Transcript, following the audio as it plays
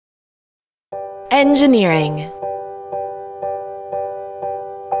Engineering.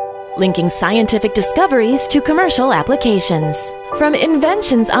 Linking scientific discoveries to commercial applications. From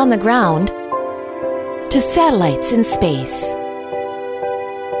inventions on the ground to satellites in space.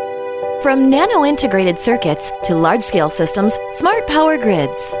 From nano-integrated circuits to large-scale systems, smart power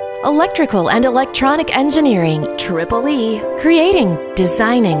grids. Electrical and electronic engineering, EEE, creating,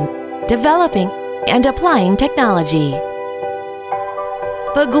 designing, developing, and applying technology.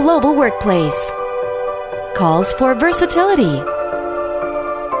 The global workplace calls for versatility.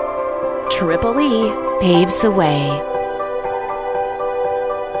 EEE paves the way.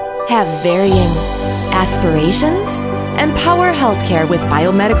 Have varying aspirations? Empower healthcare with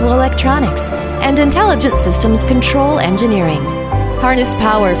biomedical electronics and intelligent systems control engineering. Harness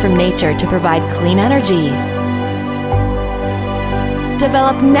power from nature to provide clean energy.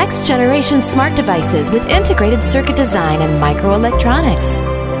 Develop next-generation smart devices with integrated circuit design and microelectronics.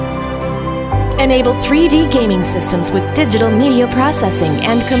 Enable 3D gaming systems with digital media processing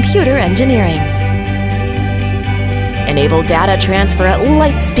and computer engineering. Enable data transfer at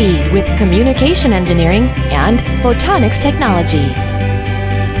light speed with communication engineering and photonics technology.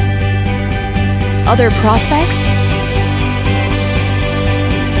 Other prospects?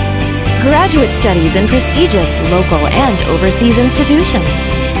 Graduate studies in prestigious local and overseas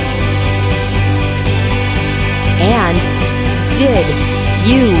institutions. And did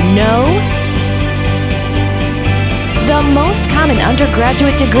you know? The most common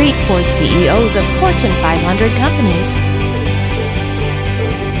undergraduate degree for CEOs of Fortune 500 companies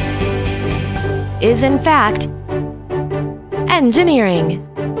is in fact engineering.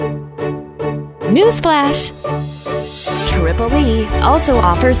 Newsflash! EEE also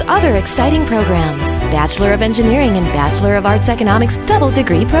offers other exciting programs. Bachelor of Engineering and Bachelor of Arts Economics double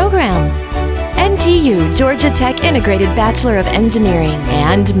degree program. NTU Georgia Tech Integrated Bachelor of Engineering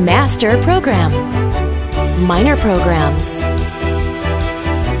and Master program. Minor programs.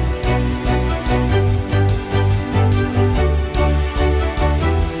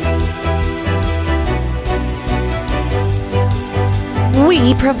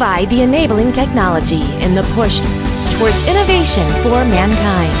 We provide the enabling technology in the push towards innovation for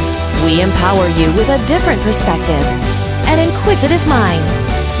mankind. We empower you with a different perspective, an inquisitive mind.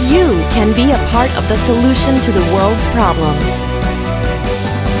 You can be a part of the solution to the world's problems.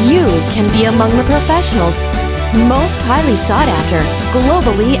 You can be among the professionals most highly sought after,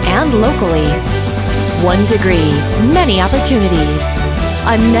 globally and locally. One degree, many opportunities.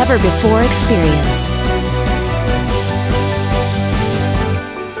 A never-before experience.